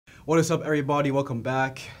What is up, everybody? Welcome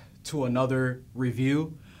back to another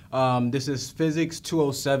review. This is Physics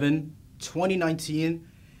 207 2019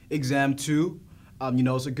 Exam 2.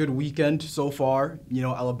 It's a good weekend so far.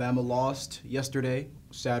 Alabama lost yesterday,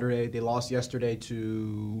 Saturday. They lost yesterday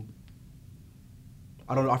to,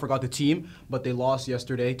 I don't know, I forgot the team, but they lost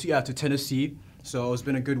yesterday to Tennessee. So it's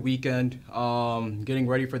been a good weekend. Getting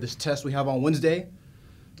ready for this test we have on Wednesday.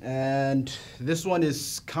 And this one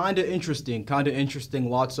is kind of interesting.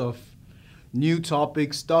 Lots of new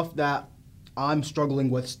topics, stuff that I'm struggling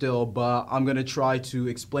with still, but I'm going to try to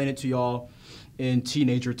explain it to y'all in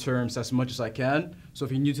teenager terms as much as I can. So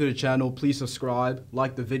if you're new to the channel, please subscribe,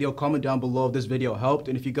 like the video, comment down below if this video helped.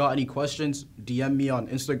 And if you got any questions, DM me on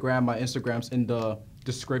Instagram. My Instagram's in the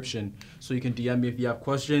description, so you can DM me if you have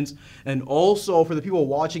questions. And also, for the people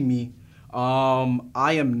watching me,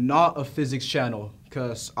 I am not a physics channel,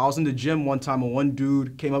 because I was in the gym one time and one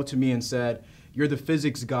dude came up to me and said, "You're the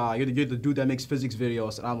physics guy. You're the dude that makes physics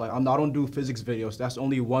videos." And I'm like, I don't do physics videos. That's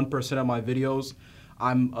only 1% of my videos.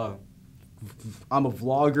 I'm a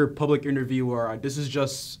vlogger, public interviewer. This is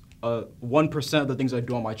just 1% of the things I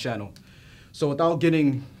do on my channel. So without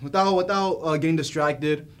getting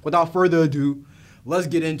distracted, without further ado, let's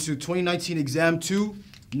get into 2019 Exam 2,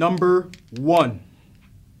 number 1.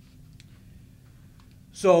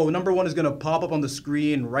 So number 1 is going to pop up on the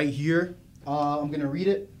screen right here. I'm going to read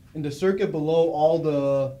it. In the circuit below, all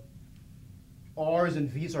the R's and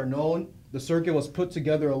V's are known. The circuit was put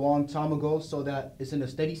together a long time ago so that it's in a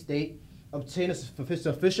steady state. Obtain a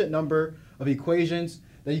sufficient number of equations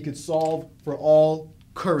that you could solve for all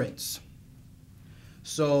currents.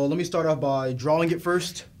 So let me start off by drawing it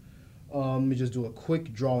first. Let me just do a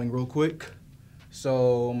quick drawing real quick.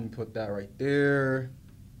 So I'm going to put that right there.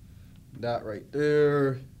 That right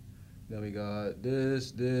there. Then we got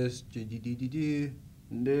this, there,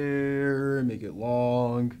 make it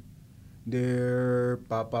long, there,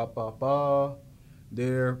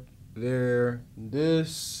 there,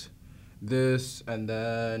 this, and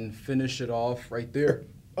then finish it off right there.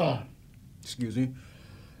 Excuse me.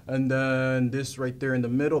 And then this right there in the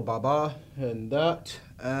middle, and that.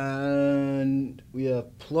 And we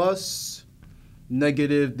have plus,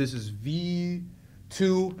 negative, this is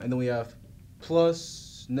V2, and then we have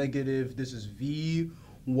plus, negative, this is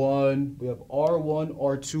V1. We have R1,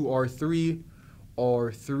 R2, R3,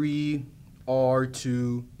 R3,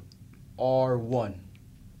 R2, R1.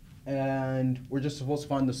 And we're just supposed to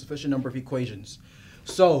find the sufficient number of equations.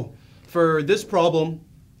 So for this problem,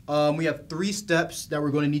 we have 3 steps that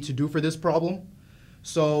we're going to need to do for this problem.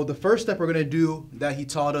 So the first step we're going to do that he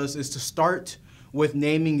taught us is to start with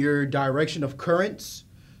naming your direction of currents.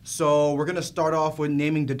 So we're going to start off with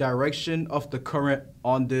naming the direction of the current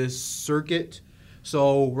on this circuit.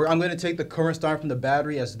 So I'm going to take the current starting from the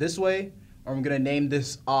battery as this way, or I'm going to name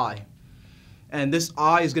this I. And this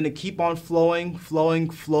I is going to keep on flowing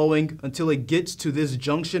until it gets to this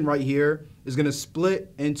junction right here. It's going to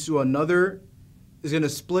split into another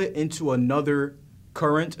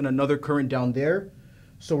current and another current down there.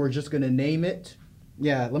 So we're just going to name it.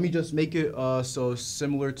 Yeah, let me just make it so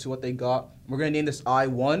similar to what they got. We're going to name this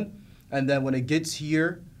I1. And then when it gets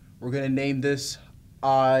here, we're going to name this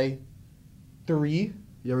I3.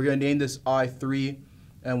 Yeah, we're going to name this I3.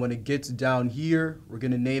 And when it gets down here, we're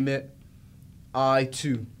going to name it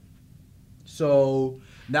I2. So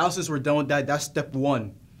now since we're done with that, that's step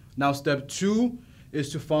 1. Now step 2 is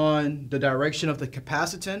to find the direction of the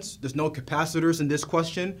capacitance. There's no capacitors in this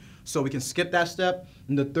question, so we can skip that step.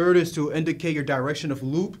 And the third is to indicate your direction of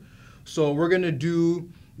loop. So we're going to do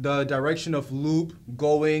the direction of loop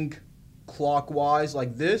going clockwise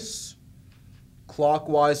like this,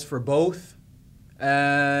 clockwise for both.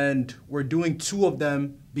 And we're doing 2 of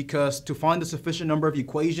them because to find the sufficient number of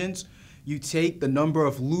equations, you take the number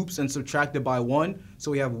of loops and subtract it by 1.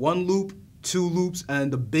 So we have 1 loop, 2 loops, and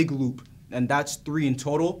the big loop. And that's 3 in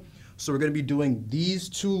total. So we're going to be doing these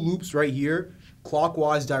 2 loops right here,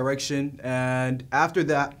 clockwise direction. And after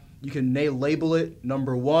that, you can label it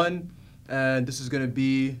number 1. And this is going to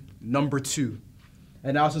be number 2.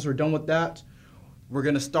 And now since we're done with that, we're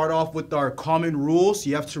going to start off with our common rules.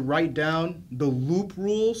 You have to write down the loop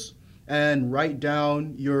rules and write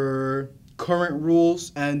down your current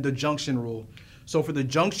rules and the junction rule. So for the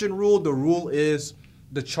junction rule, the rule is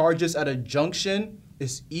the charges at a junction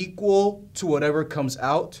is equal to whatever comes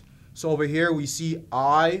out. So over here we see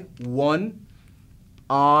I1.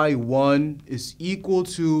 I1 is equal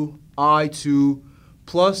to I2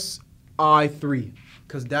 plus I3,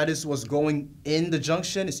 because that is what's going in the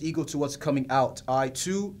junction is equal to what's coming out,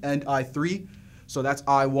 I2 and I3. So that's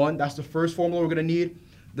I1. That's the first formula we're going to need.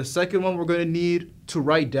 The second one we're going to need to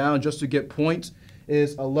write down just to get points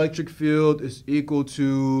is electric field is equal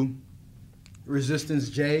to resistance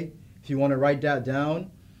J, if you want to write that down.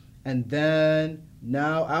 And then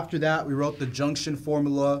now after that, we wrote the junction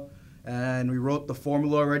formula and we wrote the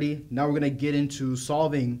formula already. Now we're going to get into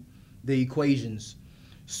solving the equations.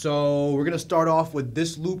 So we're going to start off with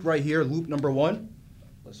this loop right here, loop number 1.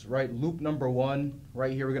 Let's write loop number 1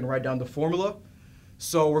 right here. We're going to write down the formula.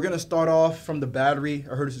 So we're going to start off from the battery.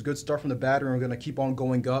 I heard this is good. Start from the battery, and we're going to keep on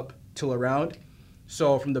going up till around.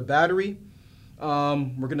 So from the battery,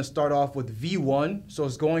 we're going to start off with V1. So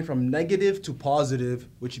it's going from negative to positive,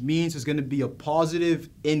 which means it's going to be a positive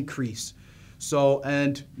increase. So,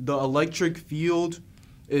 and the electric field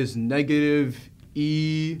is negative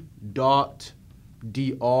E dot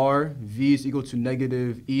dr. V is equal to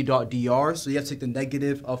negative E dot dr. So you have to take the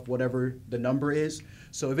negative of whatever the number is.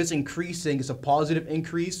 So if it's increasing, it's a positive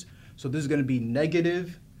increase. So this is going to be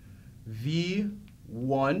negative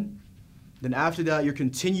V1. Then after that, you're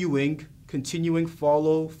continuing,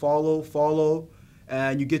 follow,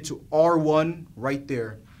 and you get to R1 right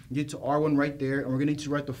there. You get to R1 right there, and we're going to need to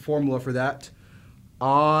write the formula for that.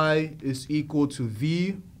 I is equal to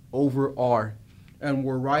V over R. And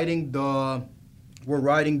we're writing the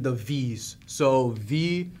V's. So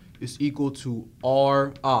V is equal to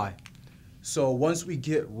Ri. So once we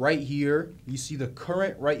get right here, you see the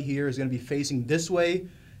current right here is going to be facing this way,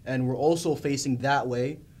 and we're also facing that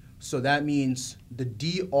way. So that means the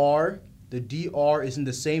dr is in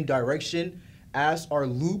the same direction as our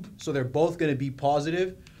loop, so they're both going to be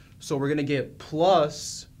positive. So we're going to get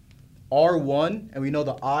plus R1, and we know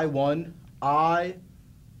the I1,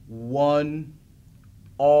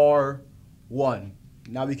 R1.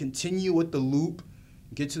 Now we continue with the loop,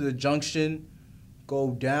 get to the junction,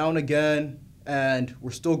 go down again, and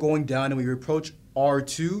we're still going down, and we approach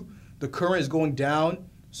R2. The current is going down,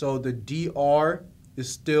 so the dr is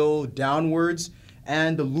still downwards,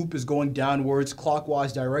 and the loop is going downwards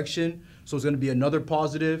clockwise direction. So it's going to be another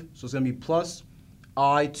positive. So it's going to be plus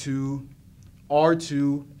I2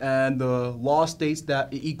 R2, and the law states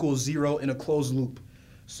that it equals 0 in a closed loop.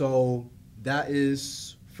 So that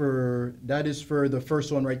is for the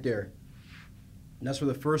first one right there. And that's for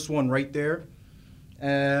the first one right there.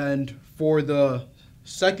 And for the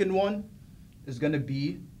second one is going to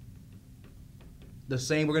be the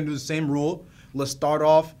same. We're going to do the same rule. Let's start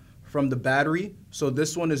off from the battery. So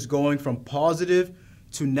this one is going from positive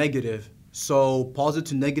to negative. So positive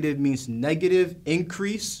to negative means negative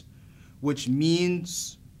increase, which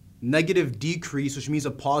means negative decrease, which means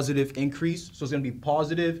a positive increase. So it's going to be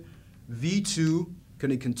positive V2,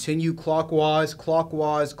 going to continue clockwise.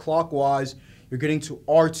 You're getting to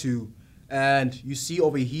R2. And you see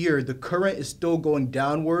over here, the current is still going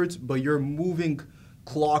downwards, but you're moving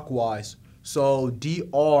clockwise. So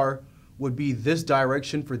dr would be this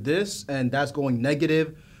direction for this, and that's going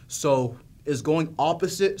negative. So it's going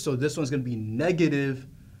opposite. So this one's going to be negative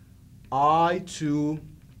I2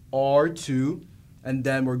 R2, and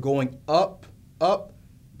then we're going up.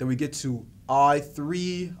 Then we get to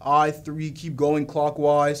I3, keep going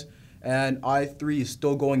clockwise, and I3 is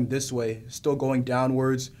still going this way, still going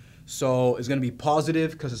downwards. So it's going to be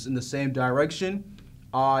positive because it's in the same direction.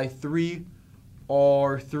 I3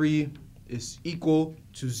 R3 is equal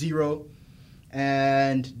to 0,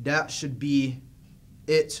 and that should be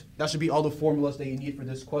it. That should be all the formulas that you need for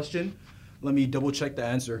this question. Let me double check the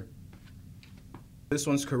answer. This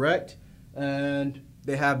one's correct, and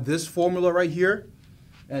they have this formula right here,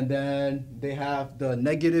 and then they have the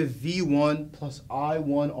negative V1 plus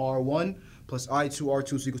I1 R1 plus I2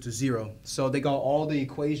 R2 is equal to 0. So they got all the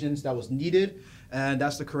equations that was needed, and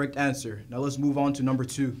that's the correct answer. Now let's move on to number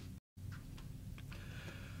 2.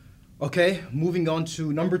 Okay, moving on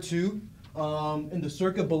to number 2. In the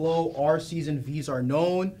circuit below, RC's and V's are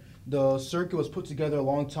known. The circuit was put together a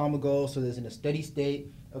long time ago, so there's in a steady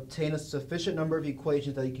state. Obtain a sufficient number of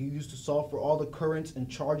equations that you can use to solve for all the currents and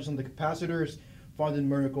charges on the capacitors. Find the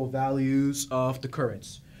numerical values of the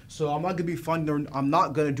currents. So I'm not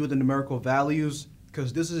going to do the numerical values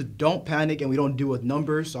because this is don't panic and we don't deal with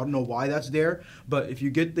numbers, so I don't know why that's there. But if you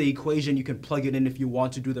get the equation, you can plug it in if you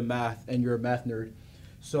want to do the math and you're a math nerd.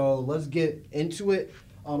 So let's get into it.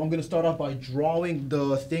 I'm going to start off by drawing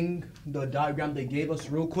the diagram they gave us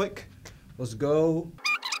real quick. Let's go.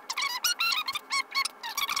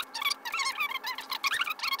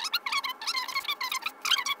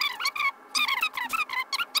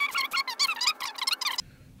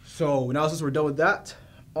 So now since we're done with that,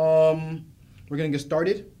 we're going to get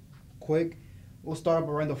started quick. We'll start up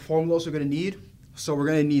around the formulas we're going to need. So we're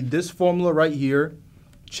going to need this formula right here.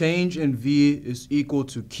 Change in V is equal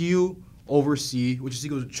to Q over C, which is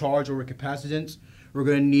equal to charge over capacitance. we're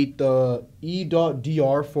going to need the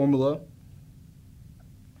E.dr formula.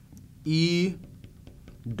 E.dr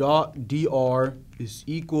is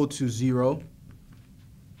equal to 0.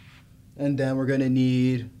 And then we're going to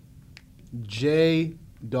need J.ds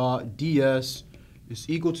is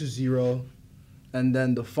equal to 0. And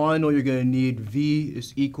then the final, you're going to need V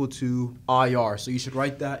is equal to IR. So you should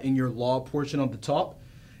write that in your law portion on the top.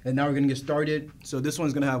 And now we're going to get started. So this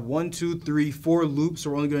one's going to have 1, 2, 3, 4 loops. So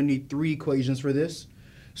we're only going to need 3 equations for this.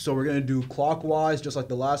 So we're going to do clockwise, just like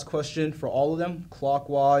the last question for all of them.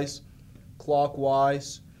 Clockwise,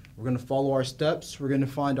 clockwise. We're going to follow our steps. We're going to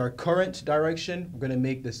find our current direction. We're going to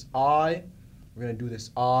make this I. We're going to do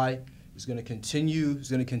this I. It's going to continue. It's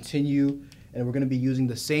going to continue. And we're going to be using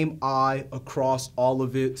the same I across all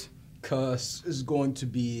of it because it's going to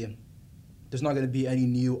be, there's not going to be any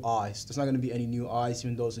new I's. There's not going to be any new I's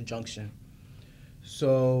even though it's a junction.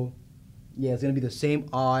 So yeah, it's going to be the same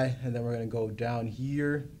I, and then we're going to go down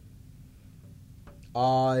here,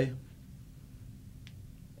 I,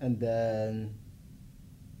 and then,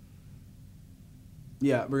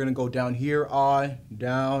 yeah, we're going to go down here, I,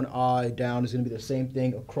 down, It's going to be the same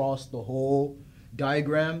thing across the whole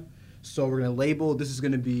diagram. So we're going to label, this is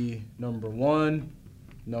going to be number 1,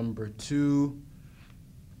 number 2.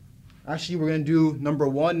 Actually, we're going to do number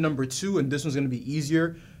 1, number 2, and this one's going to be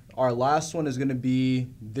easier. Our last one is going to be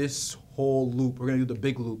this whole loop. We're going to do the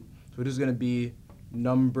big loop. So this is going to be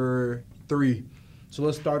number 3. So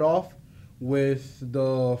let's start off with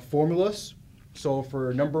the formulas. So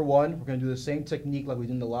for number 1, we're going to do the same technique like we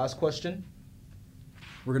did in the last question.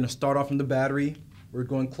 We're going to start off from the battery. We're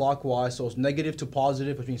going clockwise, so it's negative to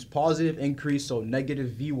positive, which means positive increase, so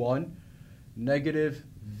negative V1. Negative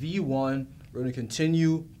V1, we're going to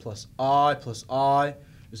continue, plus I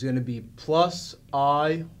is going to be plus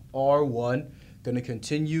I R1. Going to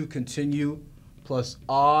continue, plus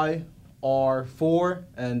I R4,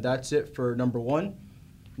 and that's it for number 1.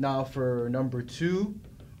 Now for number 2,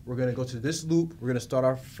 we're going to go to this loop. We're going to start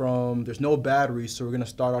off from, there's no battery, so we're going to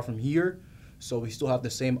start off from here. So we still have the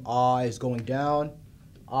same I's going down.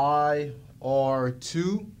 I, R2.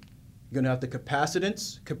 You're going to have the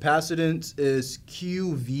capacitance. Capacitance is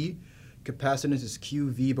QV. Capacitance is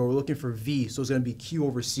QV, but we're looking for V, so it's going to be Q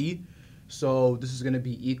over C. So this is going to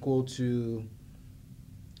be equal to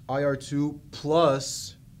IR2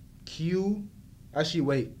 plus Q. Actually,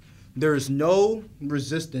 wait. There is no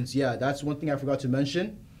resistance. Yeah, that's one thing I forgot to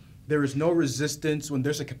mention. There is no resistance when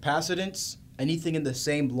there's a capacitance. Anything in the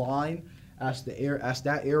same line as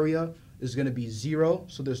that area is going to be 0.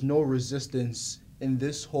 So there's no resistance in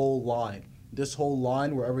this whole line. This whole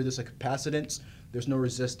line, wherever there's a capacitance, there's no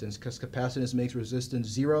resistance because capacitance makes resistance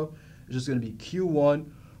 0. It's just going to be Q1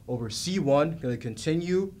 over C1. Going to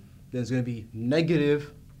continue. Then it's going to be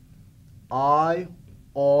negative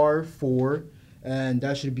IR4. And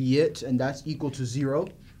that should be it. And that's equal to 0.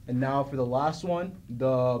 And now for the last one,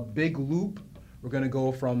 the big loop, we're going to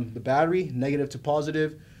go from the battery, negative to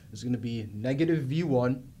positive. It's going to be negative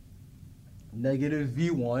V1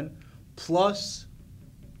 plus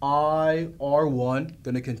IR1.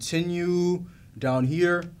 Going to continue down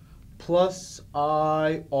here, plus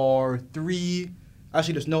IR3.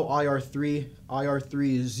 Actually, there's no IR3.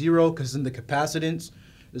 IR3 is 0 because in the capacitance,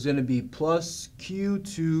 it's going to be plus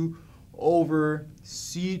Q2 over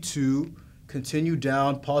C2. Continue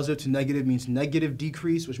down, positive to negative means negative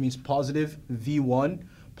decrease, which means positive V1,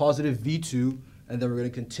 positive V2, and then we're going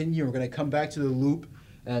to continue. We're going to come back to the loop,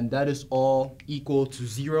 and that is all equal to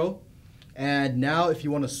 0. And now if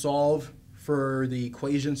you want to solve for the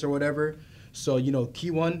equations or whatever, so you know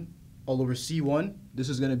Q1 all over C1, this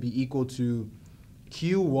is going to be equal to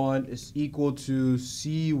Q1 is equal to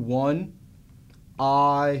C1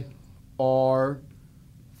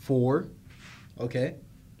 IR4, okay?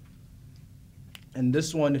 And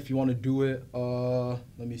this one, if you want to do it,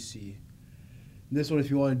 let me see. This one, if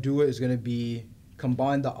you want to do it, is going to be,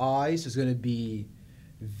 combine the I's, is going to be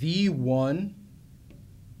V1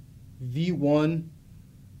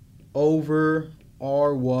 over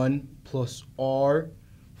R1 plus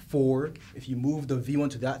R4. If you move the V1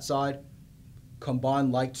 to that side,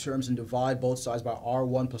 combine like terms and divide both sides by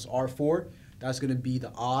R1 plus R4, that's going to be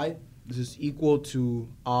the I. This is equal to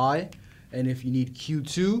I. And if you need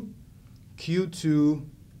Q2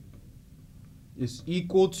 is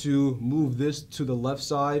equal to, move this to the left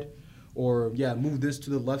side, or yeah, move this to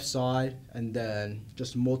the left side and then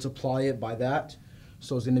just multiply it by that.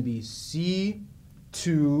 So it's going to be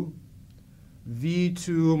C2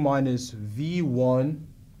 V2 minus V1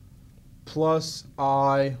 plus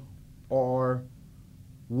IR1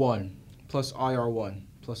 plus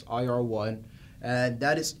IR1. And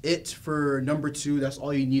that is it for number 2. That's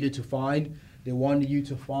all you needed to find. They wanted you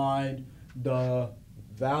to find the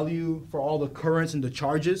value for all the currents and the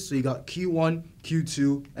charges. So you got Q1,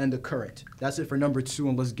 Q2, and the current. That's it for number 2,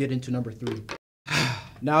 and let's get into number 3.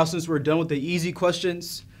 Now, since we're done with the easy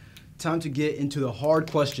questions, time to get into the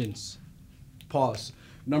hard questions. Pause.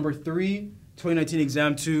 Number 3, 2019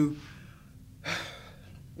 exam 2.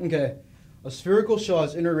 Okay. A spherical shell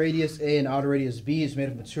has inner radius A and outer radius B. Is made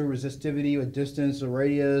of material resistivity with distance or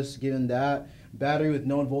radius, given that. Battery with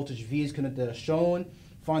known voltage V is connected as shown.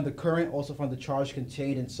 Find the current, also find the charge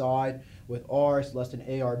contained inside with R is less than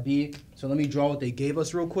A or B. So let me draw what they gave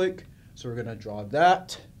us real quick. So we're gonna draw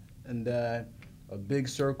that, and then a big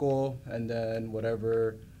circle, and then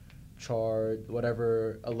whatever charge,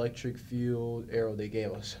 whatever electric field arrow they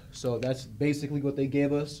gave us. So that's basically what they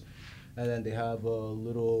gave us. And then they have a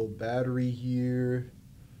little battery here,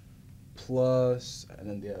 plus, and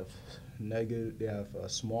then they have negative, they have a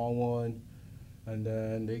small one, and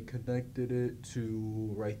then they connected it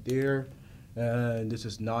to right there, and this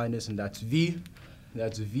is minus, and that's V.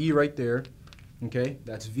 That's V right there, okay?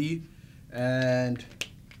 That's V, and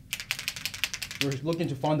we're looking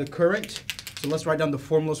to find the current. So let's write down the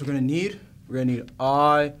formulas we're gonna need. We're gonna need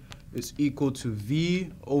I is equal to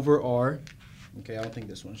V over R. Okay, I don't think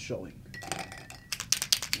this one's showing.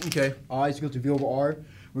 Okay, I is equal to V over R.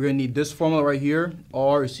 We're gonna need this formula right here.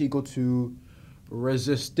 R is equal to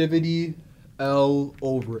resistivity L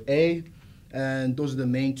over A. And those are the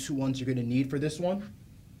main 2 ones you're gonna need for this one.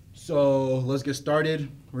 So let's get started.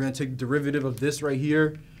 We're gonna take the derivative of this right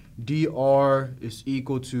here. dr is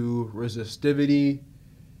equal to resistivity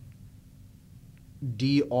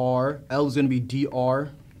dr. L is gonna be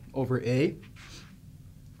dr over A.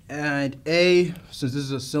 And A, since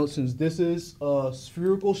this is a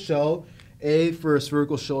spherical shell, A for a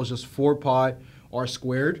spherical shell is just 4 pi r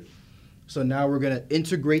squared. So now we're gonna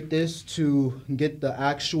integrate this to get the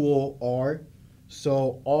actual R.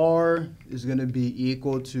 So R is gonna be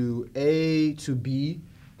equal to A to B,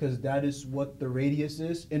 because that is what the radius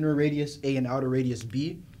is, inner radius A and outer radius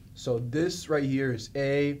B. So this right here is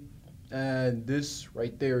A, and this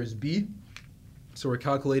right there is B. So we're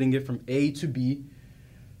calculating it from A to B.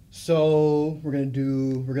 So we're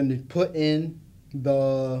gonna put in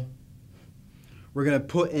the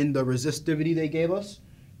resistivity they gave us,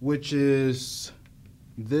 which is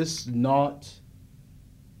this naught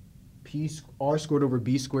R squared over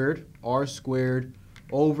B squared, R squared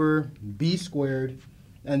over B squared,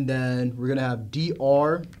 and then we're gonna have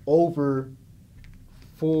dr over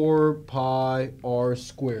 4 pi r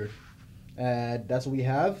squared, and that's what we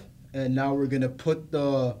have. And now we're gonna put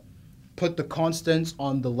the constants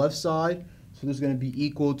on the left side. So this is going to be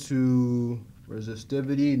equal to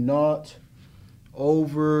resistivity naught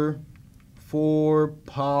over 4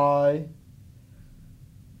 pi,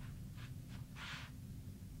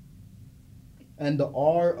 and the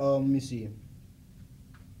R, let me see.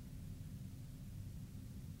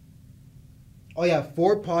 Oh yeah,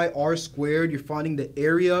 4 pi r squared. You're finding the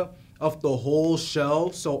area of the whole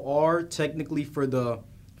shell. So R technically for the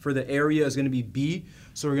area is going to be B.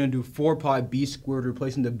 So we're going to do 4 pi B squared,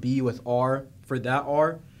 replacing the B with R for that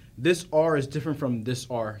R. This R is different from this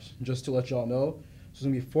R, just to let y'all know. So it's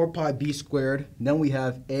going to be 4 pi B squared. Then we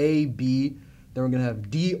have AB. Then we're going to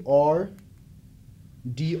have dr,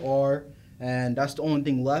 and that's the only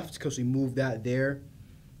thing left because we moved that there.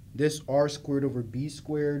 This R squared over B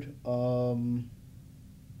squared.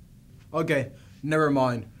 Okay, never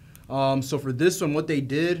mind. So for this one, what they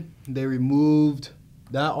did, they removed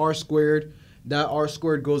that R squared. That R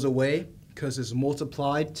squared goes away because it's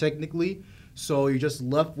multiplied technically. So you're just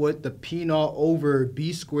left with the P naught over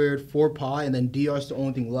B squared 4 pi, and then dr is the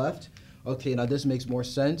only thing left. Okay, now this makes more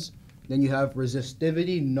sense. Then you have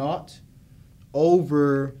resistivity naught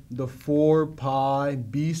over the 4 pi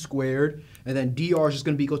B squared, and then dr is just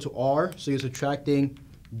going to be equal to R. So you're subtracting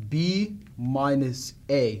B minus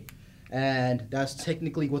A. And that's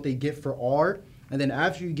technically what they get for R. And then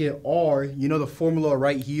after you get R, you know the formula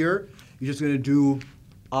right here. You're just going to do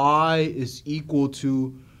I is equal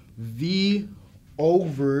to V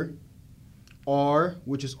over R,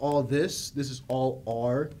 which is all this. This is all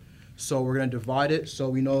R. So we're going to divide it. So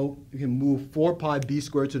we know you can move 4 pi B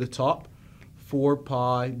squared to the top, 4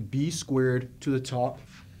 pi B squared to the top.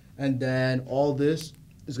 And then all this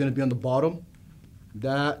is going to be on the bottom.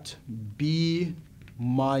 That B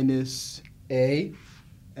minus A.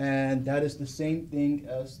 And that is the same thing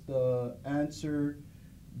as the answer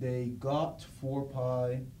they got, 4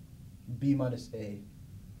 pi B minus A.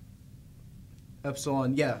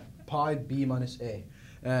 Epsilon, yeah, pi B minus A.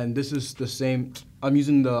 And this is the same, I'm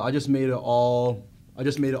using I just made it all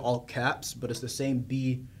caps, but it's the same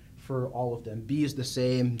B for all of them. B is the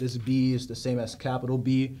same. This B is the same as capital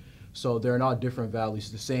B. So they're not different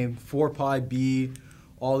values. The same 4 pi B,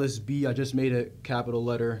 all this B, I just made it capital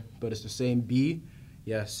letter, but it's the same B.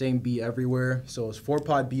 Yeah, same B everywhere. So it's 4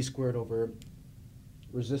 pi B squared over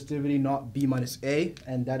resistivity naught B minus A,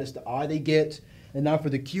 and that is the I they get. And now for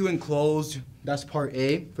the Q enclosed, that's part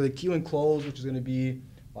A. For the Q enclosed, which is going to be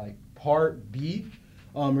like part B,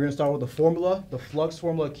 we're going to start with the formula. The flux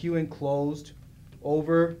formula Q enclosed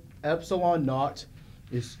over epsilon naught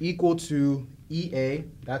is equal to EA.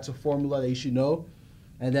 That's a formula that you should know.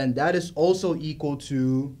 And then that is also equal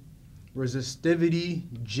to resistivity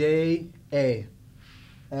JA.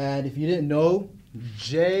 And if you didn't know,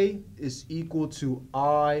 J is equal to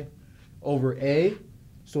I over A.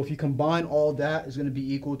 So if you combine all that, it's going to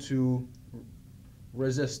be equal to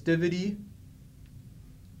resistivity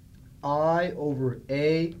I over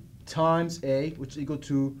A times A, which is equal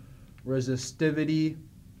to resistivity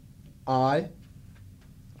I.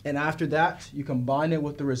 And after that, you combine it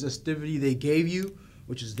with the resistivity they gave you,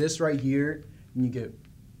 which is this right here, and you get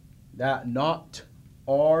that naught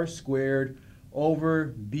R squared over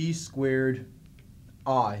B squared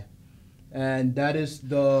I. And that is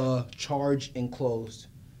the charge enclosed.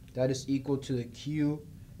 That is equal to the Q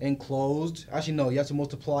enclosed. Actually, no, you have to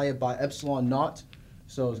multiply it by epsilon naught.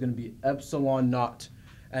 So it's going to be epsilon naught.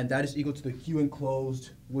 And that is equal to the Q enclosed,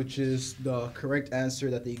 which is the correct answer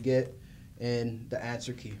that they get in the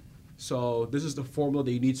answer key. So this is the formula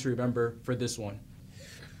that you need to remember for this one.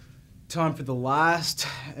 Time for the last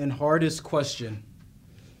and hardest question.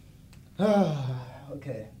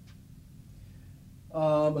 Okay.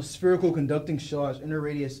 A spherical conducting shell has inner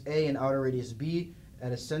radius A and outer radius B.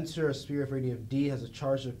 At a center, a sphere of radius D has a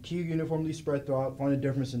charge of Q uniformly spread throughout. Find the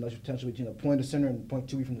difference in electric potential between a point of center and point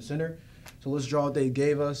 2B from the center. So let's draw what they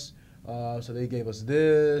gave us. So they gave us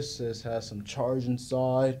this. This has some charge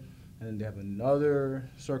inside. And then they have another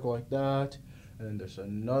circle like that. And then there's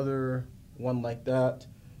another one like that.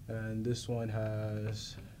 And this one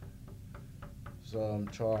has some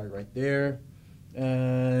charge right there.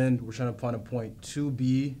 And we're trying to find a point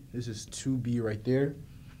 2B. This is 2B right there.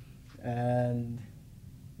 And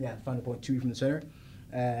yeah, find the point 2B from the center.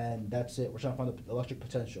 And that's it. We're trying to find the electric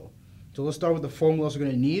potential. So let's start with the formulas we're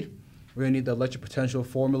going to need. We're going to need the electric potential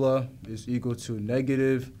formula is equal to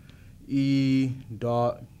negative E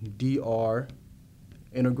dot dr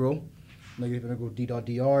integral. Negative integral D dot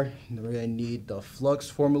dr. And then we're going to need the flux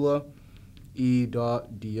formula. E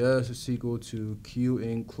dot ds is equal to Q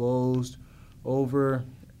enclosed over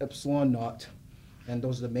epsilon naught. And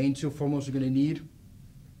those are the main two formulas we're going to need.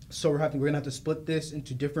 So we're going to have to split this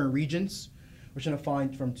into different regions. We're trying to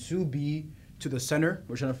find from 2B to the center.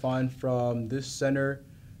 We're trying to find from this center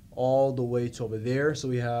all the way to over there. So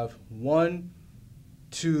we have 1,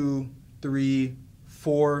 2, 3,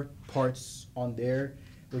 4 parts on there.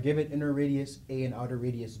 We're given inner radius A and outer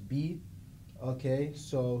radius B. Okay,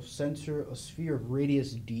 so center a sphere of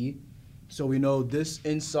radius D. So we know this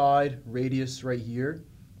inside radius right here,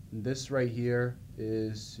 and this right here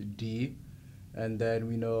is D. And then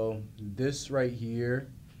we know this right here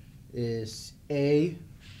is A.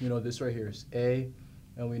 We know this right here is A.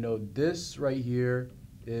 And we know this right here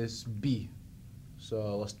is B.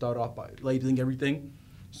 So let's start off by labeling everything.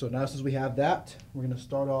 So now since we have that, we're going to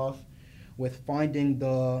start off with finding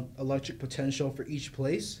the electric potential for each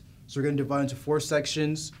place. So we're going to divide into 4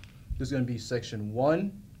 sections. There's going to be section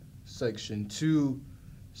 1, section 2,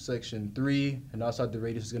 section 3, and outside the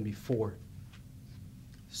radius is going to be 4.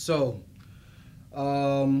 So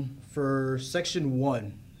for section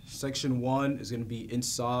 1 is going to be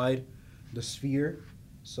inside the sphere.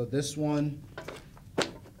 So this one,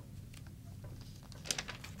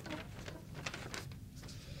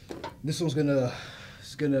 one's gonna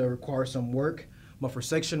require some work. But for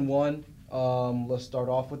section 1, let's start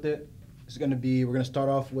off with it. It's gonna be, we're gonna start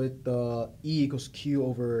off with E equals Q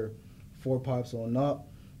over 4 pi epsilon naught.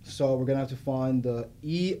 So we're gonna have to find the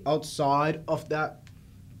E outside of that.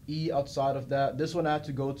 This one I have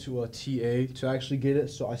to go to a TA to actually get it,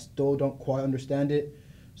 so I still don't quite understand it.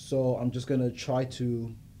 So I'm just gonna try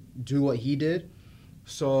to do what he did.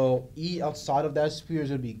 So E outside of that sphere is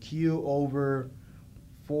gonna be Q over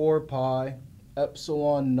 4 pi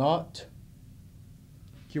epsilon naught.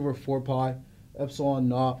 Q over 4 pi epsilon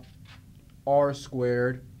naught R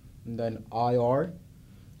squared, and then IR.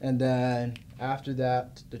 And then after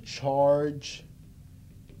that, the charge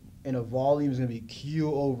in a volume is going to be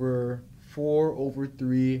Q over 4 over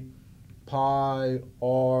 3 pi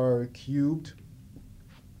R cubed,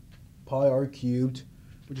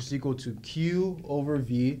 which is equal to Q over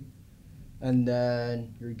V. And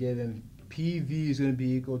then you're given PV is going to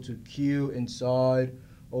be equal to Q inside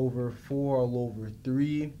over 4 all over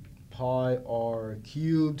 3 pi r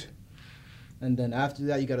cubed. And then after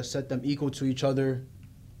that, you got to set them equal to each other.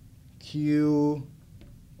 Q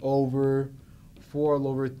over 4 all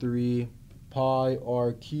over 3 pi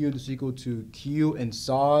r cubed is equal to Q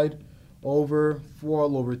inside over 4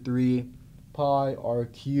 all over 3 pi r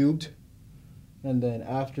cubed. And then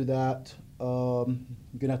after that, you're going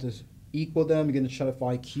to have to equal them. You're going to try to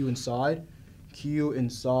find Q inside. Q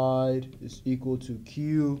inside is equal to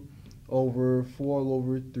Q over 4 all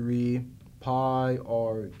over 3 pi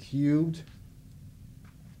r cubed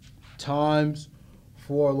times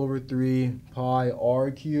 4 all over 3 pi r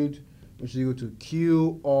cubed, which is equal to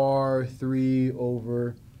QR3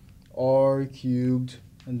 over r cubed.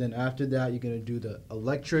 And then after that, you're going to do the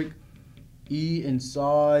electric. E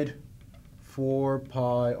inside 4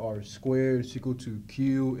 pi r squared is equal to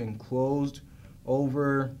Q enclosed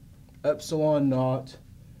over epsilon naught.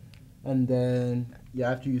 And then, yeah,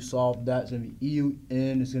 after you solve that, it's going to be E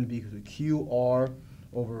in is going to be equal to QR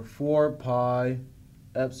over 4 pi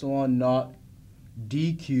epsilon naught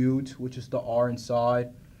d cubed, which is the r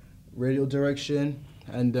inside, radial direction.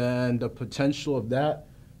 And then the potential of that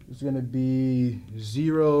is going to be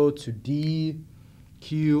 0 to d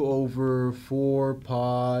q over 4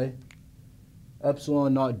 pi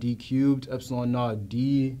epsilon naught d cubed, epsilon naught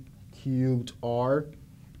d cubed r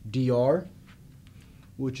dr,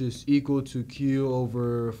 which is equal to q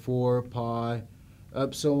over 4 pi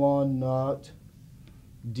epsilon naught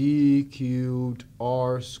d cubed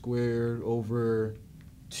r squared over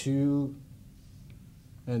 2,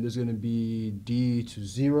 and there's going to be d to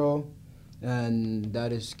 0, and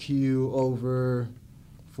that is q over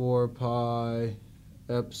 4 pi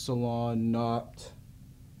epsilon naught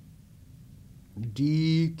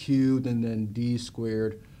d cubed and then d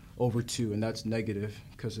squared over 2, and that's negative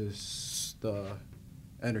because it's the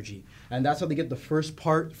energy. And that's how they get the first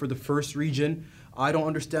part for the first region. I don't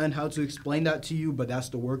understand how to explain that to you, but that's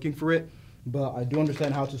the working for it. But I do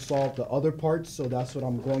understand how to solve the other parts, so that's what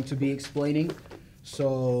I'm going to be explaining.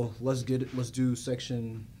 So let's do the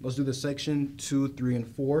section 2, 3, and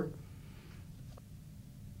 4.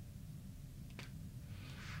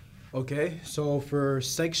 Okay, so for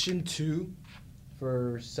section 2,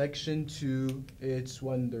 it's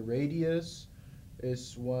when the radius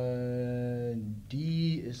is when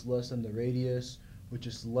d is less than the radius, which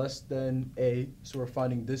is less than a. So we're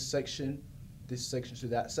finding this section to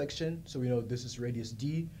that section. So we know this is radius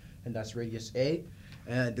d, and that's radius a.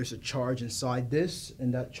 And there's a charge inside this,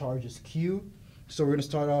 and that charge is q. So we're going to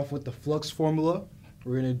start off with the flux formula.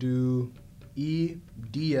 We're going to do E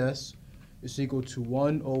ds is equal to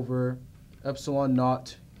 1 over epsilon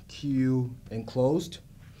naught q enclosed.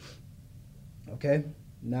 Okay,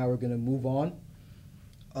 now we're going to move on.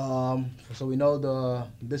 So we know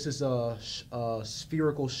this is a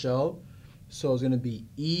spherical shell, so it's going to be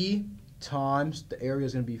E times the area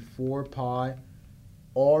is going to be 4 pi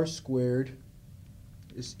r squared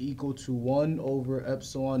is equal to 1 over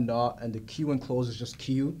epsilon naught, and the q enclosed is just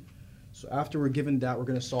q. So after we're given that, we're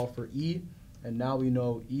going to solve for E, and now we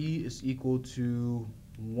know E is equal to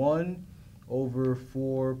 1 over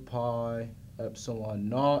 4 pi epsilon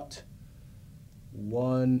naught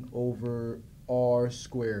 1 over r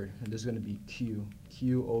squared, and this is going to be q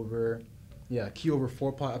over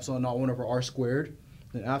 4 pi epsilon naught 1 over r squared.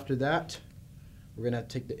 Then after that, we're going to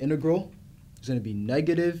take the integral. It's going to be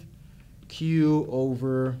negative q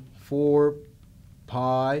over 4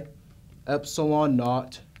 pi epsilon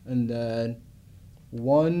naught, and then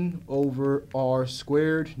 1 over r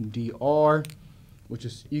squared dr, which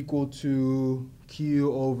is equal to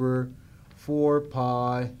q over 4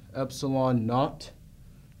 pi epsilon naught,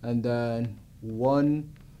 and then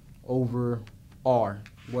 1 over r,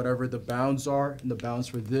 whatever the bounds are. And the bounds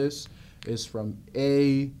for this is from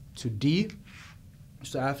a to d.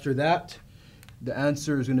 So after that, the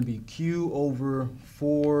answer is going to be q over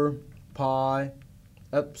 4 pi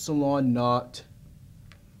epsilon naught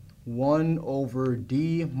 1 over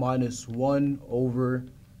d minus 1 over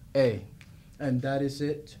a. And that is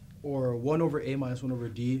it. Or 1 over a minus 1 over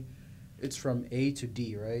d. It's from a to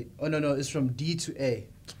d, right? Oh, no, it's from d to a.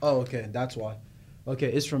 Oh, okay, that's why.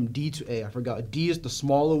 Okay, it's from d to a. I forgot. D is the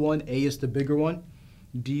smaller one, a is the bigger one.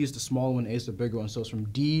 D is the smaller one, a is the bigger one. So it's from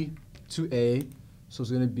d to a. So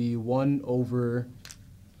it's going to be 1 over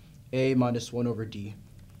a minus 1 over d.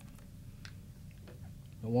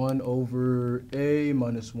 1 over a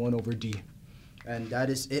minus 1 over d. And that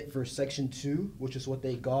is it for section 2, which is what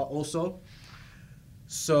they got also.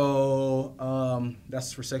 So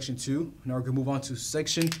that's for section 2. Now we're going to move on to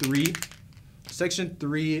section 3. Section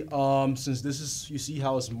 3, since this is, you see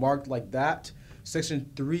how it's marked like that,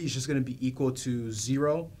 Section 3 is just going to be equal to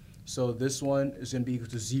 0. So this one is going to be equal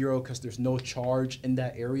to 0 because there's no charge in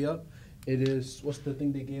that area. It is, what's the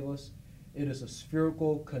thing they gave us? It is a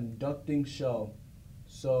spherical conducting shell.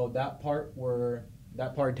 So that part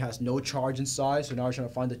has no charge inside. So now we're trying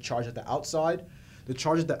to find the charge at the outside. The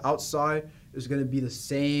charge at the outside is going to be the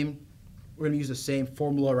same. We're going to use the same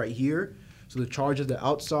formula right here. So the charge at the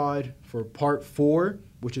outside for part 4,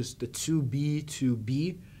 which is the 2b to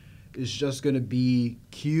b, is just going to be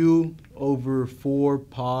q over 4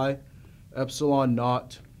 pi epsilon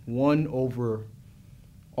naught 1 over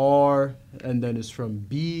r, and then it's from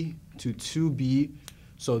b to 2b.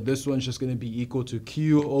 So this one's just going to be equal to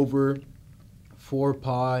q over 4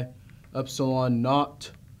 pi epsilon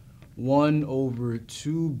naught 1 over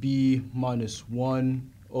 2b minus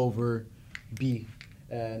 1 over b.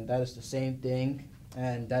 And that is the same thing.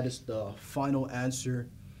 And that is the final answer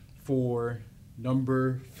for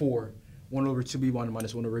number 4. 1 over 2b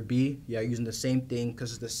minus 1 over b. Yeah, using the same thing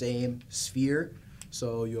because it's the same sphere.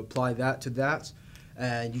 So you apply that to that.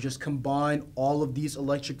 And you just combine all of these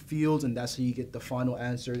electric fields, and that's how you get the final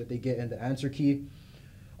answer that they get in the answer key.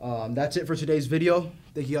 That's it for today's video.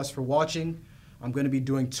 Thank you guys for watching. I'm going to be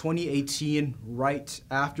doing 2018 right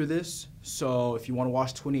after this. So if you want to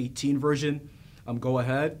watch 2018 version, go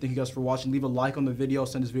ahead. Thank you guys for watching. Leave a like on the video,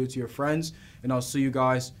 send this video to your friends, and I'll see you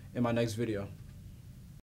guys in my next video.